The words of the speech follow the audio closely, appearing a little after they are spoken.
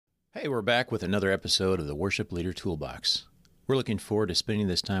Hey, we're back with another episode of the Worship Leader Toolbox. We're looking forward to spending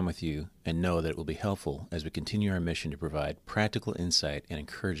this time with you and know that it will be helpful as we continue our mission to provide practical insight and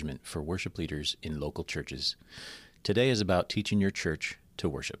encouragement for worship leaders in local churches. Today is about teaching your church to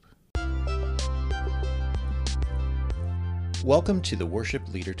worship. Welcome to the Worship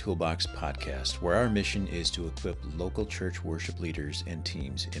Leader Toolbox podcast, where our mission is to equip local church worship leaders and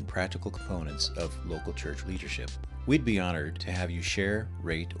teams in practical components of local church leadership. We'd be honored to have you share,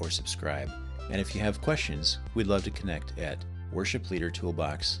 rate, or subscribe. And if you have questions, we'd love to connect at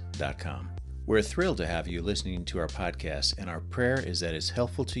worshipleadertoolbox.com. We're thrilled to have you listening to our podcast, and our prayer is that it's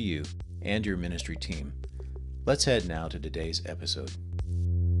helpful to you and your ministry team. Let's head now to today's episode.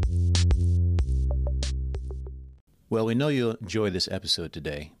 Well, we know you'll enjoy this episode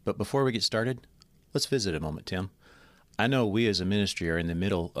today, but before we get started, let's visit a moment, Tim. I know we as a ministry are in the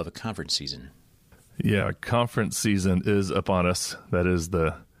middle of a conference season. Yeah, conference season is upon us. That is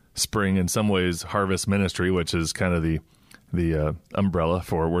the spring, in some ways, harvest ministry, which is kind of the umbrella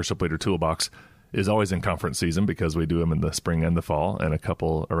for Worship Leader Toolbox, is always in conference season because we do them in the spring and the fall, and a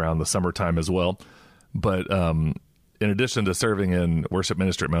couple around the summertime as well. But in addition to serving in worship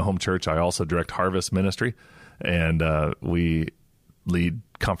ministry at my home church, I also direct harvest ministry, and we lead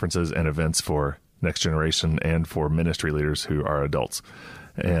conferences and events for Next Generation and for ministry leaders who are adults.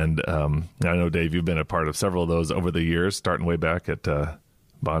 And I know, Dave, you've been a part of several of those over the years, starting way back at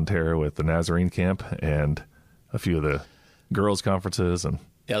Bonne Terre with the Nazarene camp and a few of the girls' conferences. And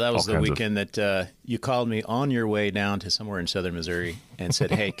yeah, that was the weekend that you called me on your way down to somewhere in southern Missouri and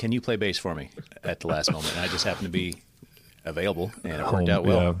said, hey, can you play bass for me at the last moment? And I just happened to be available, and it worked out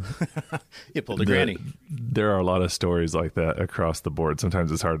well. Yeah. You pulled a granny. There are a lot of stories like that across the board. Sometimes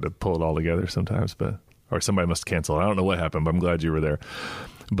it's hard to pull it all together sometimes, or somebody must cancel it. I don't know what happened, but I'm glad you were there.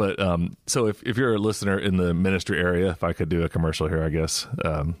 But so if you're a listener in the ministry area, if I could do a commercial here, I guess,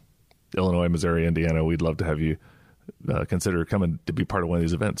 Illinois, Missouri, Indiana, we'd love to have you consider coming to be part of one of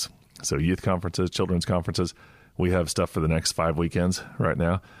these events. So youth conferences, children's conferences, we have stuff for the next 5 weekends right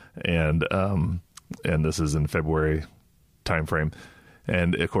now. And this is in February timeframe.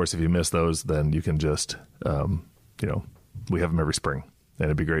 And of course, if you miss those, then you can just, we have them every spring. And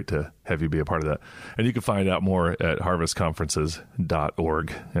it'd be great to have you be a part of that. And you can find out more at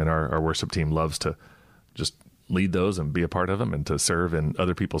harvestconferences.org. And our worship team loves to just lead those and be a part of them and to serve in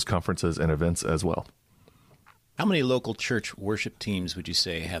other people's conferences and events as well. How many local church worship teams would you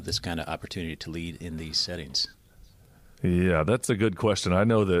say have this kind of opportunity to lead in these settings? Yeah, that's a good question. I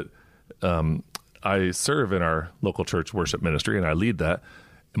know that I serve in our local church worship ministry, and I lead that.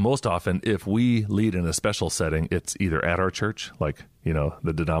 Most often, if we lead in a special setting, it's either at our church, like,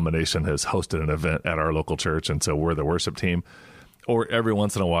 the denomination has hosted an event at our local church, and so we're the worship team. Or every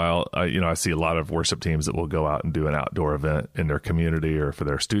once in a while, I see a lot of worship teams that will go out and do an outdoor event in their community or for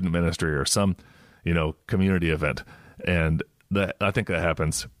their student ministry or some, community event. And I think that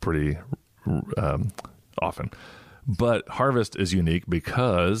happens pretty often. But Harvest is unique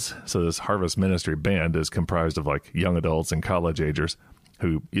because, this Harvest Ministry band is comprised of like young adults and college agers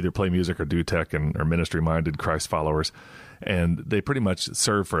who either play music or do tech and are ministry-minded Christ followers. And they pretty much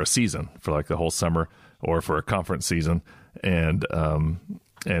serve for a season, for like the whole summer or for a conference season. And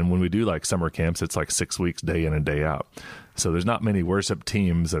when we do like summer camps, it's like 6 weeks, day in and day out. So there's not many worship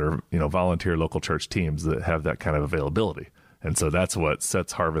teams that are, volunteer local church teams that have that kind of availability. And so that's what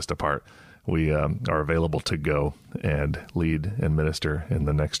sets Harvest apart. We are available to go and lead and minister in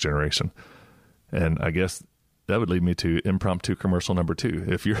the next generation. And I guess that would lead me to impromptu commercial number 2.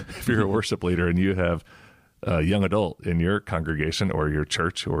 If you're a worship leader and you have a young adult in your congregation or your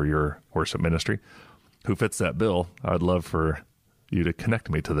church or your worship ministry who fits that bill, I'd love for you to connect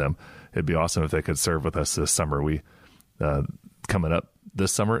me to them. It'd be awesome if they could serve with us this summer. We coming up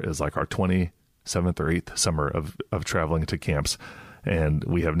this summer is like our 27th or 8th summer of traveling to camps. And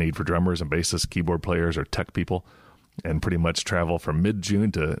we have need for drummers and bassists, keyboard players, or tech people, and pretty much travel from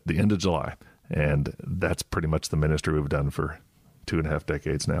mid-June to the end of July. And that's pretty much the ministry we've done for 2.5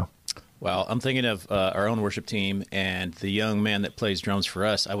 decades now. Well, I'm thinking of our own worship team and the young man that plays drums for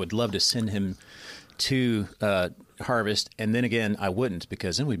us. I would love to send him to Harvest, and then again, I wouldn't,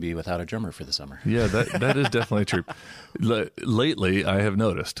 because then we'd be without a drummer for the summer. Yeah, that is definitely true. Lately, I have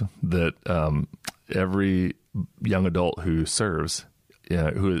noticed that every young adult who serves,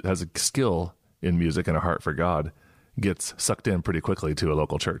 who has a skill in music and a heart for God, gets sucked in pretty quickly to a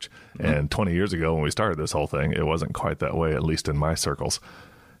local church. Mm-hmm. And 20 years ago when we started this whole thing, it wasn't quite that way, at least in my circles.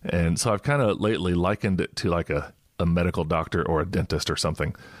 And so I've kind of lately likened it to like a medical doctor or a dentist or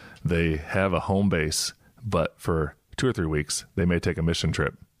something. They have a home base, but for 2 or 3 weeks, they may take a mission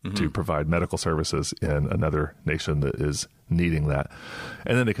trip to provide medical services in another nation that is needing that.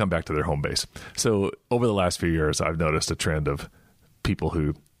 And then they come back to their home base. So over the last few years, I've noticed a trend of people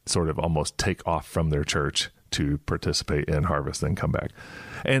who sort of almost take off from their church to participate in Harvest, then come back.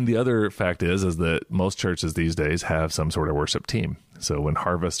 And the other fact is that most churches these days have some sort of worship team. So when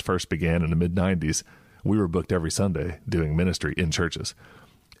Harvest first began in the mid-90s, we were booked every Sunday doing ministry in churches.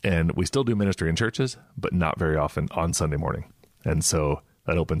 And we still do ministry in churches, but not very often on Sunday morning. And so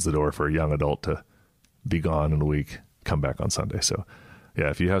that opens the door for a young adult to be gone in a week, come back on Sunday. So yeah,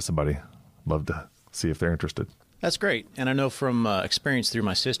 if you have somebody, love to see if they're interested. That's great. And I know from experience through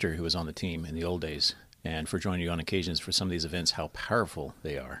my sister who was on the team in the old days, and for joining you on occasions for some of these events, how powerful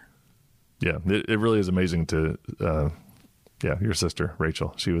they are. Yeah, it really is amazing to, your sister,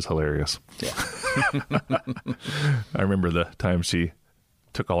 Rachel, she was hilarious. Yeah. I remember the time she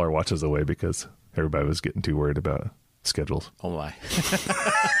took all our watches away because everybody was getting too worried about schedules. Oh, my.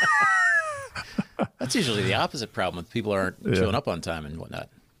 That's usually the opposite problem if people aren't showing up on time and whatnot.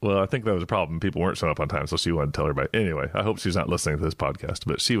 Well, I think that was a problem. People weren't showing up on time, so she wanted to tell everybody. Anyway, I hope she's not listening to this podcast,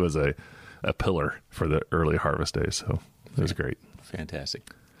 but she was a pillar for the early Harvest days, so it was great. Fantastic.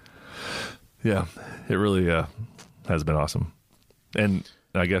 Yeah, it really has been awesome. And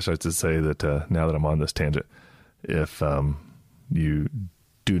I guess I should say that now that I'm on this tangent, if you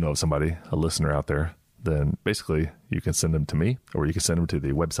do know somebody, a listener out there, then basically you can send them to me, or you can send them to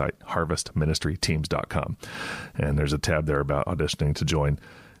the website, harvestministryteams.com. And there's a tab there about auditioning to join.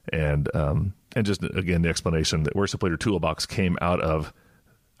 And just, again, the explanation that Worship Leader Toolbox came out of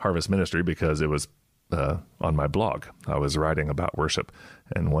Harvest Ministry because it was on my blog. I was writing about worship,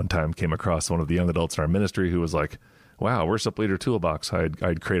 and one time came across one of the young adults in our ministry who was like, wow, Worship Leader Toolbox.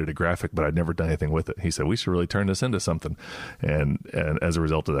 I'd created a graphic, but I'd never done anything with it. He said, we should really turn this into something. And as a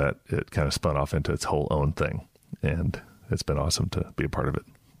result of that, it kind of spun off into its whole own thing. And it's been awesome to be a part of it.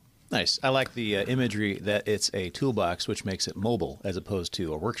 Nice. I like the imagery that it's a toolbox, which makes it mobile, as opposed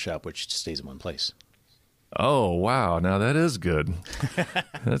to a workshop, which stays in one place. Oh, wow. Now that is good.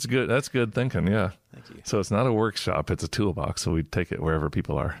 That's good. That's good thinking. Yeah. Thank you. So it's not a workshop. It's a toolbox. So we take it wherever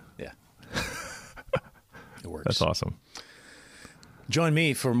people are. Yeah. It works. That's awesome. Join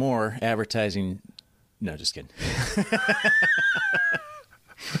me for more advertising. No, just kidding.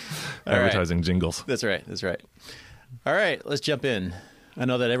 Advertising right. Jingles. That's right. That's right. All right. Let's jump in. I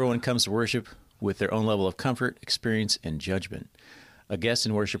know that everyone comes to worship with their own level of comfort, experience, and judgment. A guest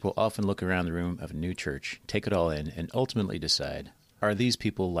in worship will often look around the room of a new church, take it all in, and ultimately decide, are these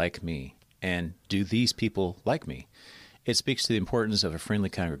people like me? And do these people like me? It speaks to the importance of a friendly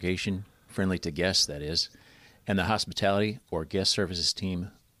congregation, friendly to guests, that is, and the hospitality or guest services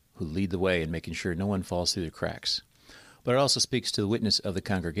team who lead the way in making sure no one falls through the cracks. But it also speaks to the witness of the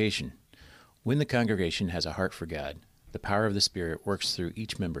congregation. When the congregation has a heart for God, the power of the Spirit works through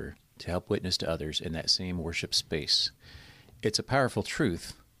each member to help witness to others in that same worship space. It's a powerful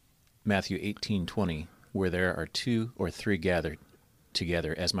truth, Matthew 18:20, where there are 2 or 3 gathered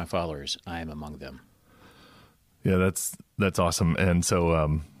together as my followers, I am among them. Yeah, that's awesome. And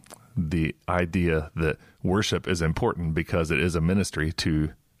so the idea that worship is important because it is a ministry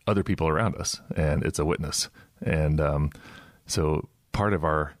to other people around us, and it's a witness. And so part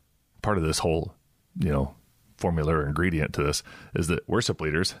of this whole, formula or ingredient to this is that worship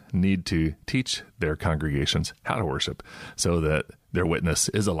leaders need to teach their congregations how to worship so that their witness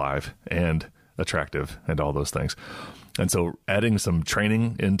is alive and attractive and all those things. And so adding some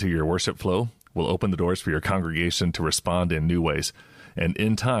training into your worship flow will open the doors for your congregation to respond in new ways. And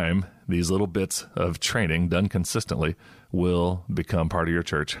in time, these little bits of training done consistently will become part of your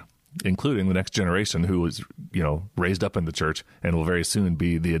church, including the next generation who was, raised up in the church and will very soon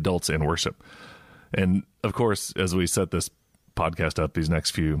be the adults in worship. And of course, as we set this podcast up, these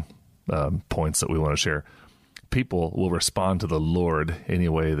next few points that we want to share, people will respond to the Lord any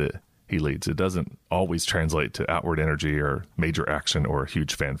way that he leads. It doesn't always translate to outward energy or major action or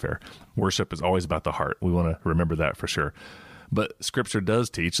huge fanfare. Worship is always about the heart. We want to remember that for sure. But Scripture does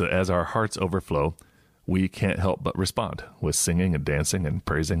teach that as our hearts overflow, we can't help but respond with singing and dancing and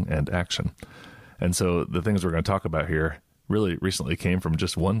praising and action. And so the things we're going to talk about here really recently came from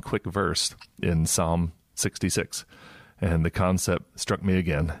just one quick verse in Psalm 66. And the concept struck me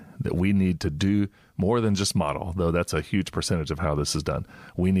again that we need to do more than just model, though that's a huge percentage of how this is done.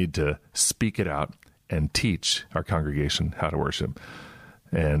 We need to speak it out and teach our congregation how to worship.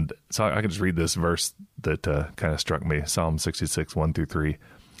 And so I can just read this verse that kind of struck me, Psalm 66, 1-3.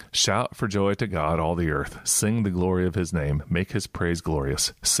 Shout for joy to God, all the earth. Sing the glory of his name. Make his praise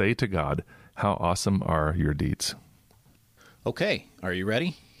glorious. Say to God, how awesome are your deeds. Okay, are you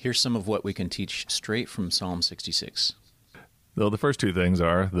ready? Here's some of what we can teach straight from Psalm 66. Though the first two things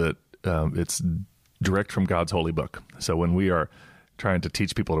are that it's direct from God's holy book. So when we are trying to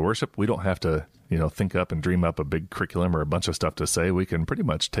teach people to worship, we don't have to, think up and dream up a big curriculum or a bunch of stuff to say. We can pretty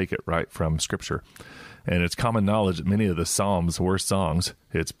much take it right from Scripture. And it's common knowledge that many of the Psalms were songs.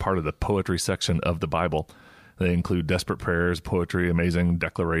 It's part of the poetry section of the Bible. They include desperate prayers, poetry, amazing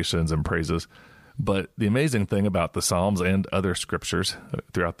declarations, and praises. But the amazing thing about the Psalms and other scriptures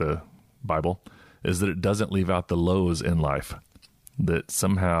throughout the Bible is that it doesn't leave out the lows in life, that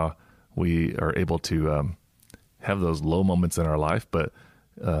somehow we are able to have those low moments in our life, but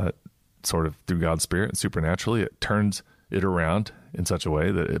sort of through God's Spirit and supernaturally, it turns it around in such a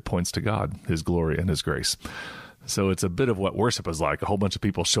way that it points to God, His glory, and His grace. So it's a bit of what worship is like. A whole bunch of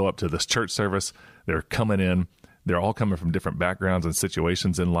people show up to this church service. They're coming in. They're all coming from different backgrounds and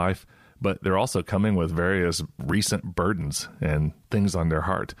situations in life, but they're also coming with various recent burdens and things on their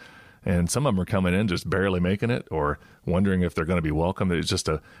heart. And some of them are coming in just barely making it or wondering if they're going to be welcome. It's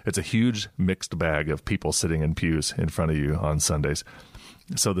a huge mixed bag of people sitting in pews in front of you on Sundays.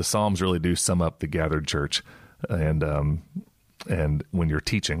 So the Psalms really do sum up the gathered church. And when you're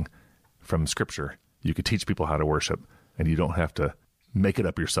teaching from Scripture, you could teach people how to worship, and you don't have to make it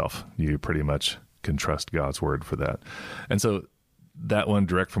up yourself. You pretty much can trust God's word for that. And so that one,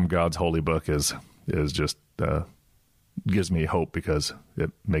 direct from God's holy book, is just gives me hope because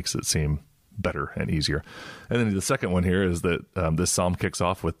it makes it seem better and easier. And then the second one here is that this psalm kicks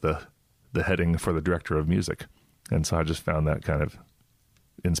off with the heading for the director of music. And so I just found that kind of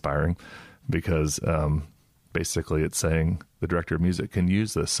inspiring because basically it's saying the director of music can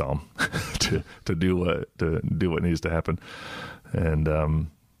use this psalm to do what needs to happen. And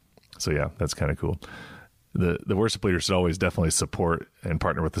so yeah, that's kind of cool. The worship leader should always definitely support and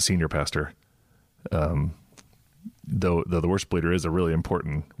partner with the senior pastor. Though the worship leader is a really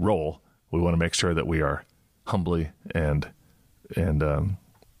important role, we want to make sure that we are humbly and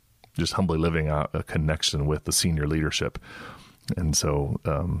just humbly living out a connection with the senior leadership. And so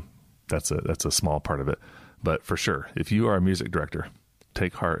that's a small part of it. But for sure, if you are a music director,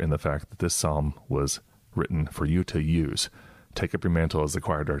 take heart in the fact that this psalm was written for you to use. Take up your mantle as the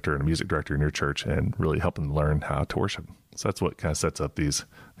choir director and a music director in your church and really help them learn how to worship. So that's what kind of sets up these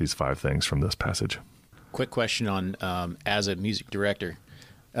 5 things from this passage. Quick question on as a music director,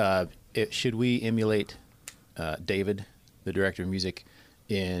 should we emulate David, the director of music,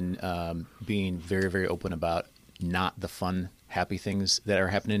 in being very, very open about not the fun, happy things that are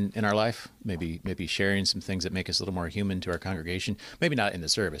happening in our life? Maybe sharing some things that make us a little more human to our congregation. Maybe not in the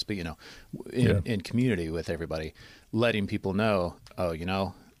service, but in community with everybody, letting people know,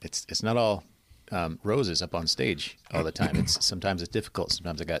 it's not all roses up on stage all the time. Sometimes it's difficult.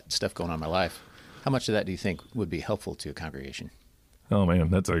 Sometimes I got stuff going on in my life. How much of that do you think would be helpful to a congregation? Oh man,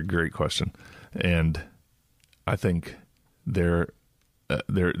 that's a great question. And I think there's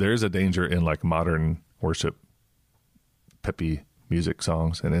a danger in like modern worship, peppy music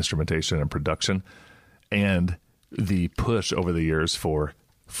songs and instrumentation and production, and the push over the years for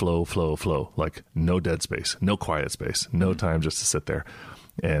flow, like no dead space, no quiet space, no time just to sit there,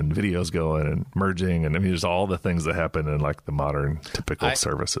 and videos going and merging. And I mean, there's all the things that happen in like the modern typical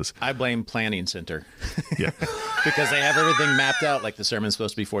services. I blame Planning Center. Yeah. Because they have everything mapped out. Like the sermon's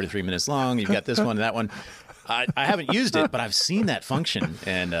supposed to be 43 minutes long. You've got this one and that one. I haven't used it, but I've seen that function.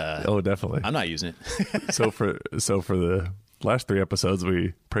 And oh, definitely. I'm not using it. So for the last 3 episodes,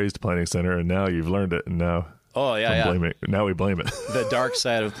 we praised Planning Center, and now you've learned it, and now now we blame it. The dark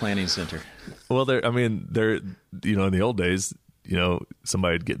side of Planning Center. Well, in the old days,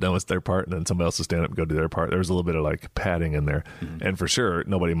 somebody'd get done with their part and then somebody else would stand up and go do their part. There was a little bit of like padding in there. Mm-hmm. And for sure,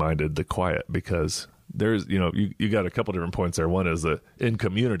 nobody minded the quiet because there's, you got a couple different points there. One is that in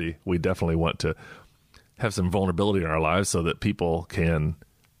community, we definitely want to have some vulnerability in our lives so that people can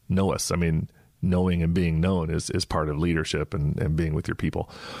know us. I mean, knowing and being known is part of leadership and being with your people.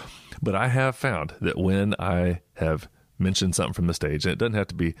 But I have found that when I have mentioned something from the stage, and it doesn't have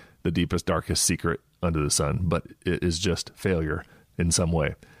to be the deepest, darkest secret under the sun, but it is just failure in some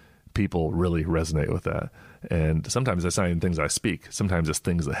way, people really resonate with that. And sometimes it's not even things I speak. Sometimes it's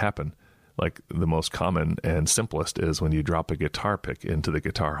things that happen. Like the most common and simplest is when you drop a guitar pick into the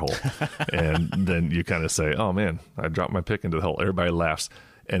guitar hole. And then you kind of say, oh man, I dropped my pick into the hole. Everybody laughs.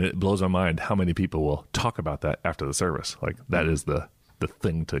 And it blows my mind how many people will talk about that after the service. Like that is the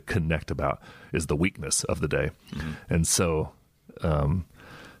thing to connect about, is the weakness of the day. Mm-hmm. And so,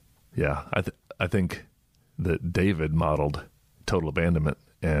 I think that David modeled total abandonment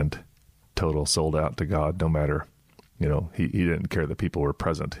and total sold out to God, no matter, he didn't care that people were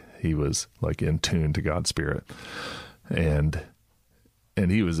present. He was like in tune to God's Spirit. And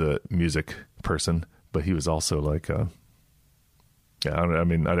he was a music person, but he was also like Yeah, I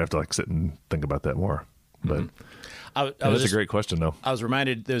mean, I'd have to like sit and think about that more. But that's a great question, though. I was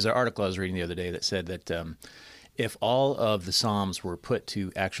reminded, there's an article I was reading the other day that said that if all of the Psalms were put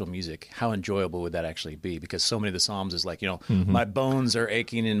to actual music, how enjoyable would that actually be? Because so many of the Psalms is like, my bones are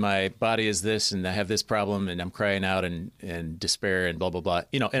aching and my body is this and I have this problem and I'm crying out and despair and blah, blah, blah.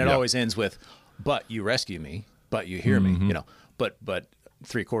 And it always ends with, but you rescue me, but you hear me, But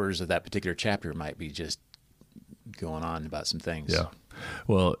 3/4 of that particular chapter might be just going on about some things. Yeah.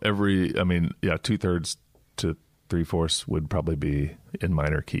 Well, 2/3 to 3/4 would probably be in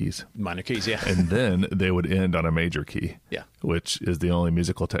minor keys. Minor keys, yeah. And then they would end on a major key. Yeah. Which is the only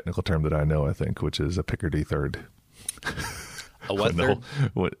musical technical term that I know, I think, which is a Picardy third. A what third?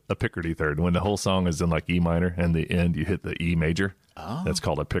 A Picardy third. When the whole song is in like E minor and the end you hit the E major, that's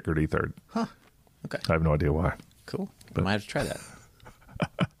called a Picardy third. Huh. Okay. I have no idea why. Cool. I might have to try that.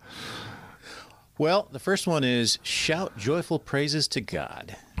 Well, the first one is shout joyful praises to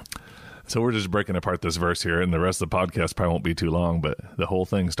God. So we're just breaking apart this verse here, and the rest of the podcast probably won't be too long, but the whole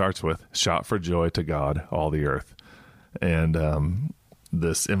thing starts with shout for joy to God, all the earth. And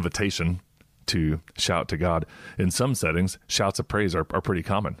this invitation to shout to God, in some settings, shouts of praise are pretty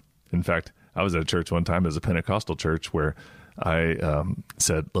common. In fact, I was at a church one time as a Pentecostal church where I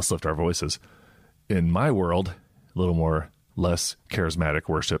said, let's lift our voices. In my world, a little more less charismatic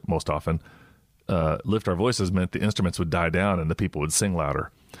worship most often, lift our voices meant the instruments would die down and the people would sing louder.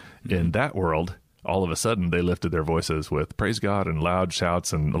 In that world, all of a sudden they lifted their voices with praise God and loud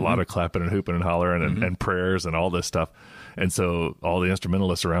shouts and a lot of clapping and hooping and hollering and prayers and all this stuff. And so all the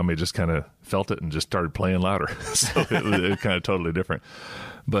instrumentalists around me just kind of felt it and just started playing louder. So it was kind of totally different.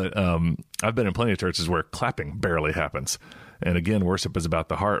 But I've been in plenty of churches where clapping barely happens. And again, worship is about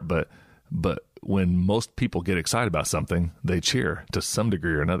the heart. But when most people get excited about something, they cheer to some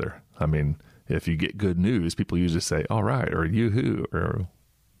degree or another. I mean, if you get good news, people usually say, all right, or yoo-hoo, or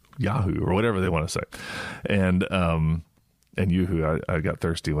Yahoo, or whatever they want to say. And yoo-hoo, I got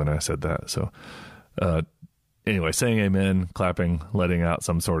thirsty when I said that. So anyway, saying amen, clapping, letting out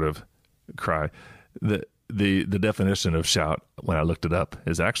some sort of cry. The definition of shout, when I looked it up,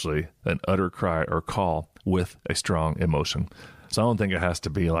 is actually an utter cry or call with a strong emotion. So I don't think it has to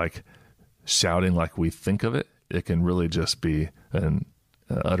be like shouting like we think of it. It can really just be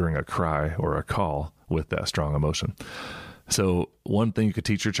uttering a cry or a call with that strong emotion. So one thing you could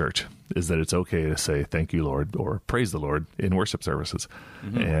teach your church is that it's okay to say thank you, Lord, or praise the Lord in worship services.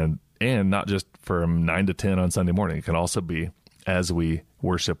 And not just from 9 to 10 on Sunday morning. It can also be as we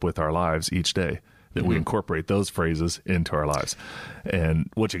worship with our lives each day, that we incorporate those phrases into our lives. And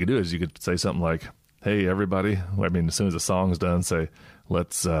what you could do is you could say something like, hey, everybody, I mean, as soon as the song's done, say,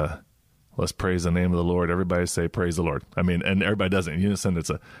 let's praise the name of the Lord. Everybody say praise the Lord. I mean, and everybody does it in unison. It's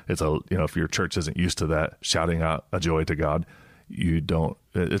a, if your church isn't used to that, shouting out a joy to God,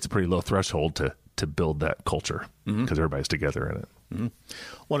 it's a pretty low threshold to build that culture because everybody's together in it.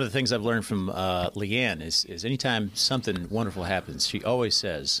 One of the things I've learned from Leanne is anytime something wonderful happens, she always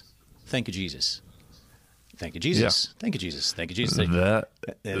says, thank you, Jesus. Thank you, Jesus. Yeah. Thank you, Jesus. Thank you, Jesus.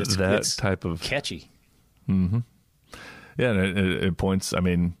 It's type of catchy. Mm-hmm. Yeah, and it points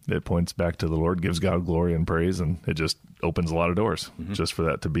back to the Lord, gives God glory and praise, and it just opens a lot of doors just for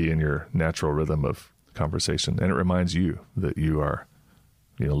that to be in your natural rhythm of conversation. And it reminds you that you are,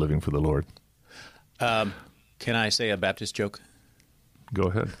 living for the Lord. Can I say a Baptist joke? Go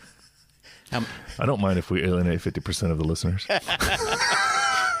ahead. I don't mind if we alienate 50% of the listeners.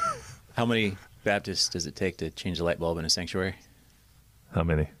 How many Baptists does it take to change a light bulb in a sanctuary? How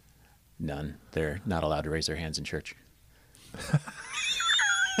many? None. They're not allowed to raise their hands in church.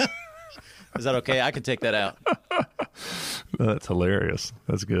 Is that okay? I can take that out. That's hilarious.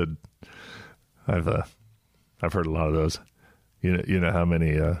 That's good. I've heard a lot of those. You know how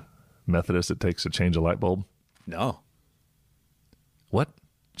many Methodists it takes to change a light bulb? No. What?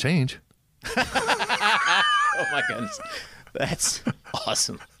 Change? Oh my goodness. That's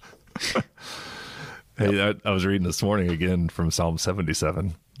awesome. Hey, I was reading this morning again from Psalm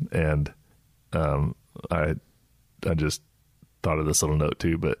 77, and I just thought of this little note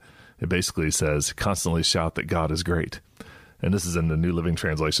too, but it basically says, constantly shout that God is great. And this is in the New Living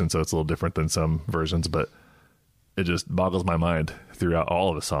Translation, so it's a little different than some versions, but it just boggles my mind throughout all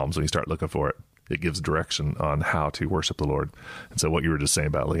of the Psalms when you start looking for it. It gives direction on how to worship the Lord. And so what you were just saying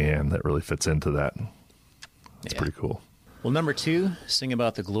about Leanne, that really fits into that. It's pretty cool. Well, number 2, sing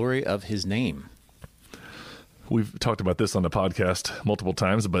about the glory of his name. We've talked about this on the podcast multiple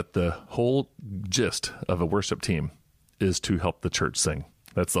times, but the whole gist of a worship team is to help the church sing.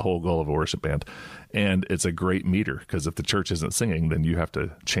 That's the whole goal of a worship band. And it's a great meter, because if the church isn't singing, then you have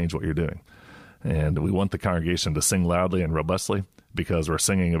to change what you're doing. And we want the congregation to sing loudly and robustly, because we're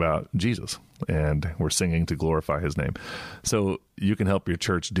singing about Jesus and we're singing to glorify his name. So you can help your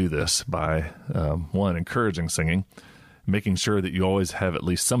church do this by, one, encouraging singing, making sure that you always have at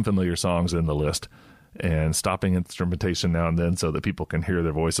least some familiar songs in the list, and stopping instrumentation now and then so that people can hear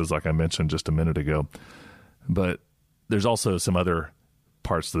their voices, like I mentioned just a minute ago. But there's also some other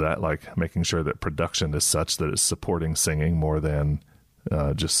parts to that, like making sure that production is such that it's supporting singing more than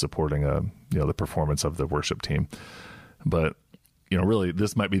just supporting the performance of the worship team. But really,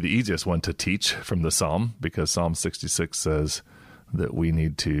 this might be the easiest one to teach from the Psalm, because Psalm 66 says that we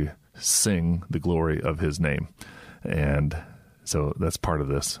need to sing the glory of his name. And so that's part of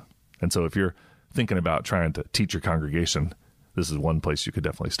this. And so if you're thinking about trying to teach your congregation, this is one place you could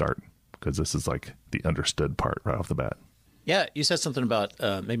definitely start, because this is like the understood part right off the bat. Yeah, you said something about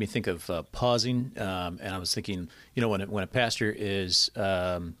made me think of pausing, and I was thinking, when a pastor is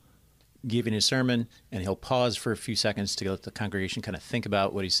giving his sermon and he'll pause for a few seconds to let the congregation kind of think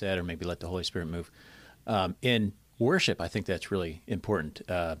about what he said, or maybe let the Holy Spirit move. In worship, I think that's really important.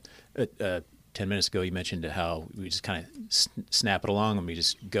 10 minutes ago, you mentioned how we just kind of snap it along and we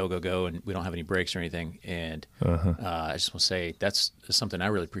just go, and we don't have any breaks or anything. And I just want to say that's something I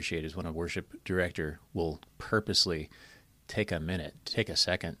really appreciate, is when a worship director will purposely take a minute, take a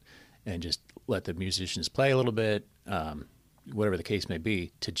second, and just let the musicians play a little bit, whatever the case may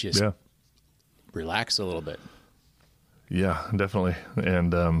be, to just relax a little bit. Yeah, definitely.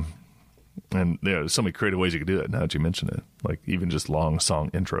 And there's so many creative ways you could do it now that you mention it, like even just long song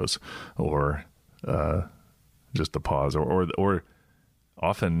intros, or just a pause, or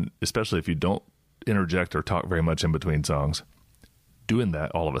often, especially if you don't interject or talk very much in between songs, doing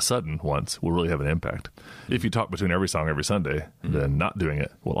that all of a sudden once will really have an impact. If you talk between every song every Sunday, then not doing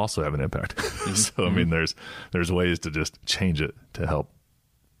it will also have an impact. So, I mean, there's ways to just change it to help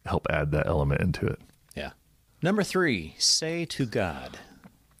add that element into it. Yeah. Number 3, say to God.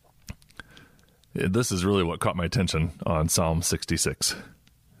 This is really what caught my attention on Psalm 66.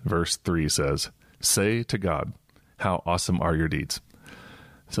 Verse 3 says, "Say to God, how awesome are your deeds."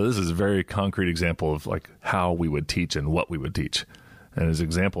 So this is a very concrete example of like how we would teach and what we would teach. And as an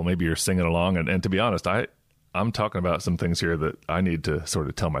example, maybe you're singing along, and to be honest, I'm talking about some things here that I need to sort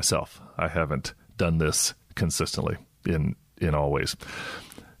of tell myself. I haven't done this consistently in all ways.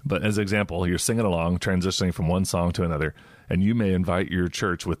 But as an example, you're singing along, transitioning from one song to another, and you may invite your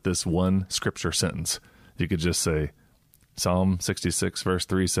church with this one scripture sentence. You could just say, Psalm 66 verse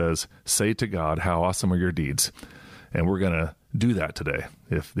 3 says, "Say to God, how awesome are your deeds." And we're going to do that today,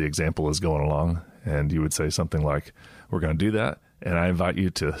 if the example is going along. And you would say something like, we're going to do that, and I invite you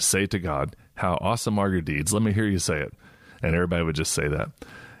to say to God, how awesome are your deeds. Let me hear you say it. And everybody would just say that.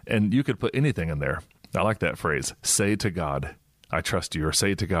 And you could put anything in there. I like that phrase, say to God, I trust you, or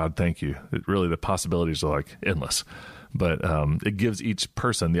say to God, thank you. Really, the possibilities are like endless. But it gives each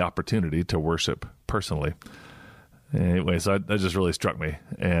person the opportunity to worship personally. Anyway, so that just really struck me.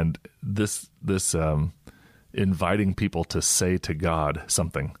 And this inviting people to say to God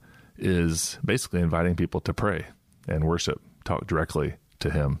something is basically inviting people to pray and worship, talk directly to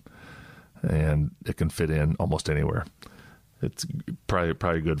him. And it can fit in almost anywhere. It's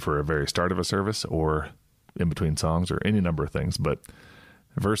probably good for a very start of a service, or in between songs, or any number of things. But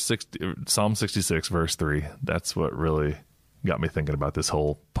Psalm 66, verse 3, that's what really got me thinking about this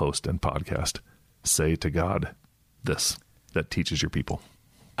whole post and podcast. Say to God this, that teaches your people.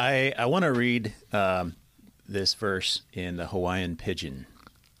 I want to read this verse in the Hawaiian Pidgin.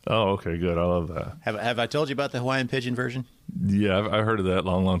 Oh, okay, good. I love that. Have I told you about the Hawaiian Pidgin version? Yeah, I heard of that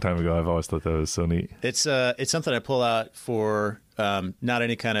long time ago. I've always thought that was so neat. It's something I pull out for not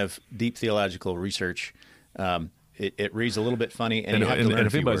any kind of deep theological research. It reads a little bit funny, and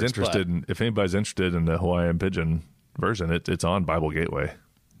if anybody's interested in the Hawaiian Pidgin version, it's on Bible Gateway.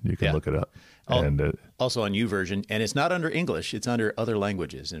 You can look it up. And also on YouVersion, and it's not under English; it's under other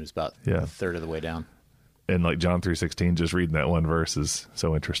languages, and it's about a third of the way down. And like John 3:16, just reading that one verse is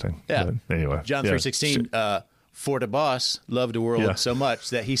so interesting. Yeah. But anyway, John 3:16. For the boss loved the world so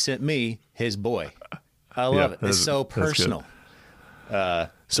much that he sent me his boy. I love it. It's so personal.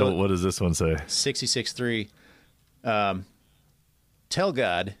 So what does this one say? 66:3. Tell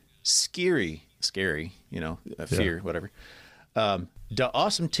God, scary, fear, whatever. The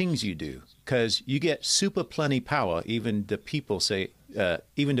awesome things you do, because you get super plenty power. Even the people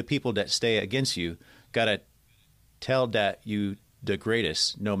that stay against you, gotta tell that you the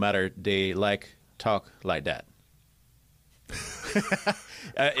greatest, no matter they talk like that.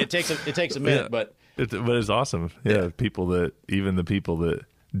 It takes a minute, but it's awesome. Yeah, even the people that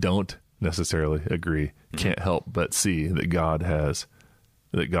don't necessarily agree can't help but see that God is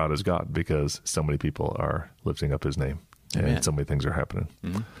God, because so many people are lifting up his name. And so many things are happening.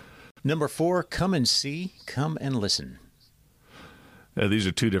 Number 4, come and see, come and listen. These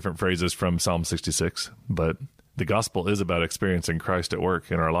are two different phrases from Psalm 66, but the gospel is about experiencing Christ at work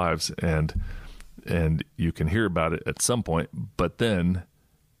in our lives, and you can hear about it at some point, but then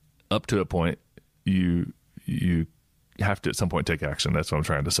up to a point, you have to at some point take action. That's what I'm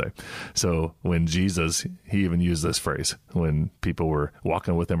trying to say. So when Jesus, he even used this phrase when people were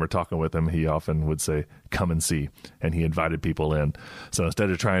walking with him or talking with him, he often would say, come and see, and he invited people in. So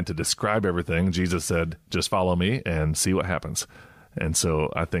instead of trying to describe everything, Jesus said, just follow me and see what happens. And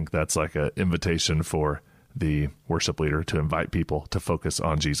so I think that's like an invitation for the worship leader to invite people to focus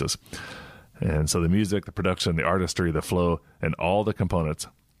on Jesus. And so the music, the production, the artistry, the flow, and all the components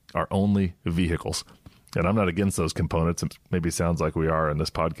are only vehicles. And I'm not against those components. It maybe sounds like we are in this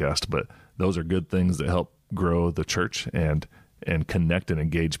podcast, but those are good things that help grow the church and connect and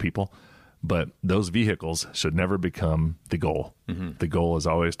engage people. But those vehicles should never become the goal. The goal is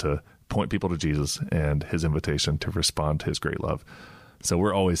always to point people to Jesus and his invitation to respond to his great love. So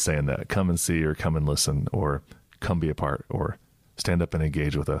we're always saying that, come and see, or come and listen, or come be a part, or stand up and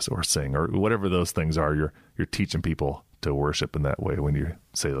engage with us, or sing, or whatever those things are. You're teaching people to worship in that way when you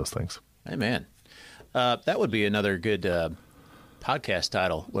say those things. Amen. That would be another good podcast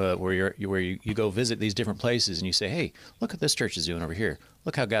title where you go visit these different places and you say, hey, look what this church is doing over here.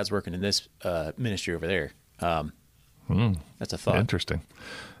 Look how God's working in this ministry over there. That's a thought. Interesting.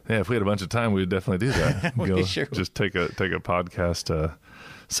 Yeah, if we had a bunch of time, we'd definitely do that. We sure would. Just take a podcast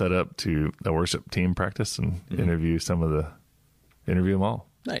set up to a worship team practice and interview them all.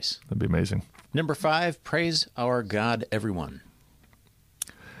 Nice. That'd be amazing. Number 5, praise our God, everyone.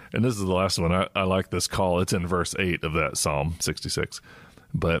 And this is the last one. I like this call. It's in verse 8 of that Psalm 66.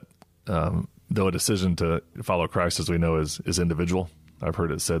 But though a decision to follow Christ, as we know, is individual, I've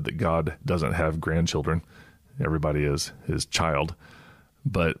heard it said that God doesn't have grandchildren. Everybody is his child.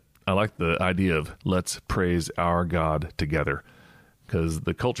 But I like the idea of let's praise our God together, because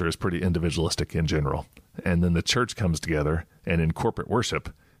the culture is pretty individualistic in general. And then the church comes together, and in corporate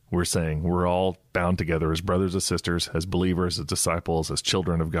worship, we're saying we're all bound together as brothers and sisters, as believers, as disciples, as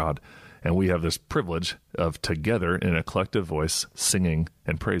children of God. And we have this privilege of together in a collective voice singing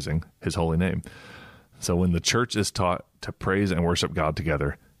and praising his holy name. So when the church is taught to praise and worship God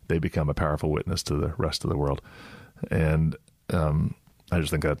together, they become a powerful witness to the rest of the world. And I just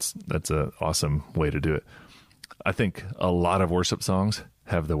think that's an awesome way to do it. I think a lot of worship songs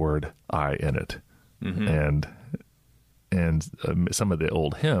have the word I in it. And some of the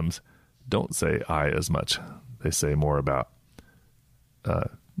old hymns don't say I as much. They say more about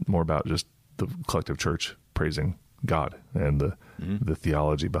just the collective church praising God and the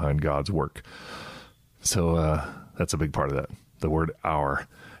theology behind God's work. So that's a big part of that, the word our.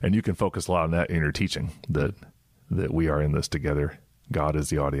 And you can focus a lot on that in your teaching, that we are in this together. God is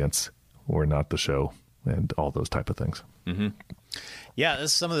the audience. We're not the show, and all those type of things. Yeah,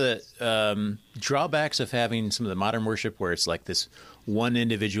 that's some of the drawbacks of having some of the modern worship where it's like this one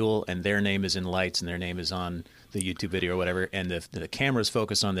individual and their name is in lights and their name is on the YouTube video or whatever, and the camera's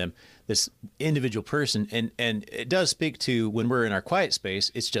focused on them, this individual person. And it does speak to when we're in our quiet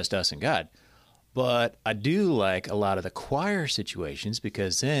space, it's just us and God. But I do like a lot of the choir situations,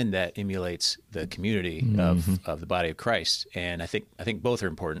 because then that emulates the community of the body of Christ. And I think both are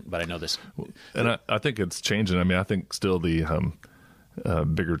important, but I know this. And I think it's changing. I mean, I think still the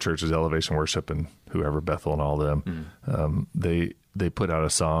bigger churches, Elevation Worship and whoever, Bethel and all them, they put out a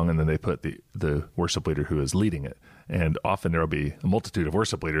song and then they put the worship leader who is leading it. And often there will be a multitude of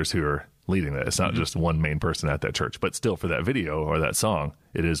worship leaders who are leading that. It's not just one main person at that church, but still for that video or that song,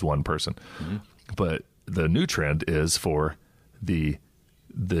 it is one person. But the new trend is for the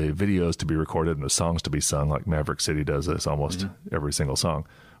videos to be recorded and the songs to be sung, like Maverick City does this almost every single song,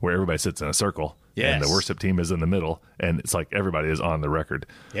 where everybody sits in a circle and the worship team is in the middle, and it's like everybody is on the record.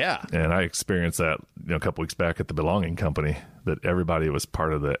 Yeah. And I experienced that a couple weeks back at the Belonging Company, that everybody was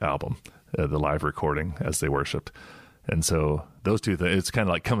part of the album, the live recording as they worshiped. And so those two things, it's kind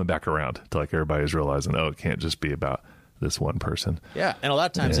of like coming back around to like everybody's realizing, it can't just be about this one person. Yeah, and a lot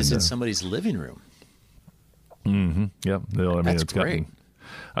of times it's in somebody's living room. Yeah, That's it's great.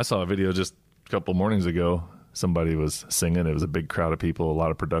 I saw a video just a couple mornings ago. Somebody was singing. It was a big crowd of people, a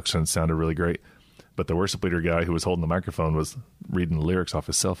lot of production, sounded really great. But the worship leader guy who was holding the microphone was reading the lyrics off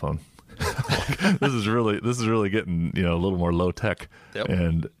his cell phone. This is really getting a little more low tech,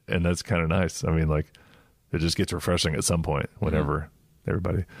 and that's kind of nice. I mean, like, it just gets refreshing at some point whenever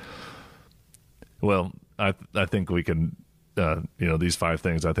everybody. Well, I think we can, these 5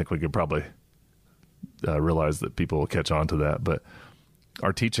 things, I think we could probably realize that people will catch on to that. But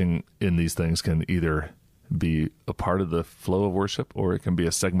our teaching in these things can either be a part of the flow of worship, or it can be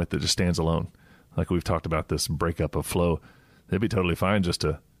a segment that just stands alone. Like we've talked about this breakup of flow. It'd be totally fine just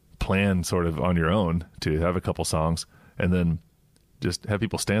to plan sort of on your own to have a couple songs and then just have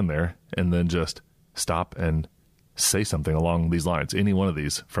people stand there and then just stop and say something along these lines. Any one of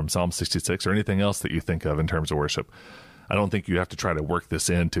these from Psalm 66 or anything else that you think of in terms of worship. I don't think you have to try to work this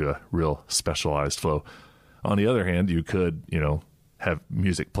into a real specialized flow. On the other hand, you could, have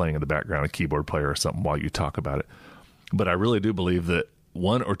music playing in the background, a keyboard player or something while you talk about it. But I really do believe that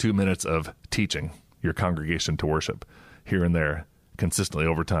 1 or 2 minutes of teaching your congregation to worship here and there consistently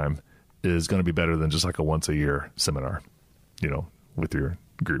over time is going to be better than just like a once a year seminar, with your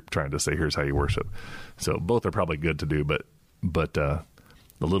group trying to say, here's how you worship. So both are probably good to do, but a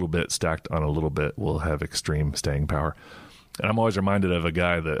little bit stacked on a little bit will have extreme staying power. And I'm always reminded of a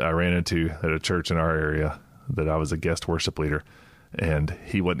guy that I ran into at a church in our area that I was a guest worship leader, and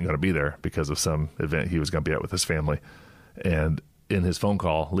he wasn't going to be there because of some event he was going to be at with his family. And in his phone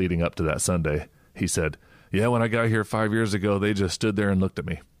call leading up to that Sunday, he said, yeah, when I got here 5 years ago, they just stood there and looked at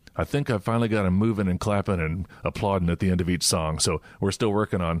me. I think I finally got them moving and clapping and applauding at the end of each song. So we're still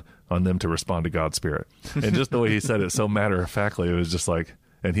working on them to respond to God's Spirit. And just the way he said it so matter-of-factly, it was just like,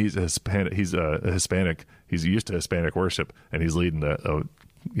 and he's a Hispanic. He's used to Hispanic worship, and he's leading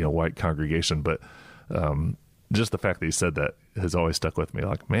a white congregation. But just the fact that he said that has always stuck with me.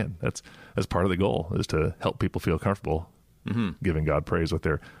 Like, man, that's part of the goal, is to help people feel comfortable giving God praise with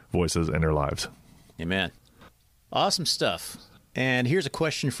their voices and their lives. Amen. Awesome stuff. And here's a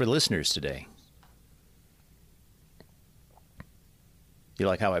question for the listeners today. You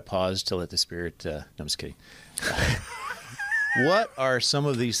like how I paused to let the Spirit... No, I'm just kidding. What are some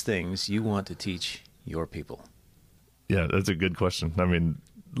of these things you want to teach your people? Yeah, that's a good question. I mean,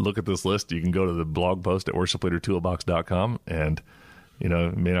 look at this list. You can go to the blog post at worshipleadertoolbox.com, and, you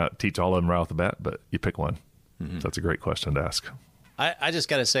may not teach all of them right off the bat, but you pick one. So that's a great question to ask. I just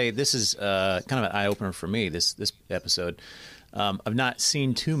got to say, this is kind of an eye-opener for me, this episode. I've not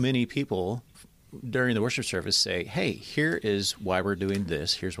seen too many people during the worship service say, hey, here is why we're doing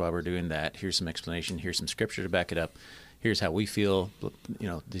this. Here's why we're doing that. Here's some explanation. Here's some scripture to back it up. Here's how we feel,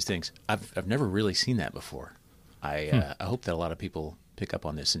 these things. I've never really seen that before. I hope that a lot of people pick up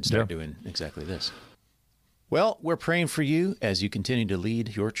on this and start doing exactly this. Well, we're praying for you as you continue to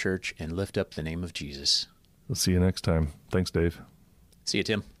lead your church and lift up the name of Jesus. We'll see you next time. Thanks, Dave. See you,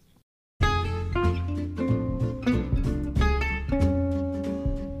 Tim.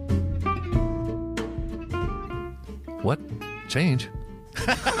 What? Change?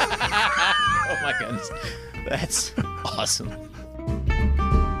 Oh, my goodness. That's awesome.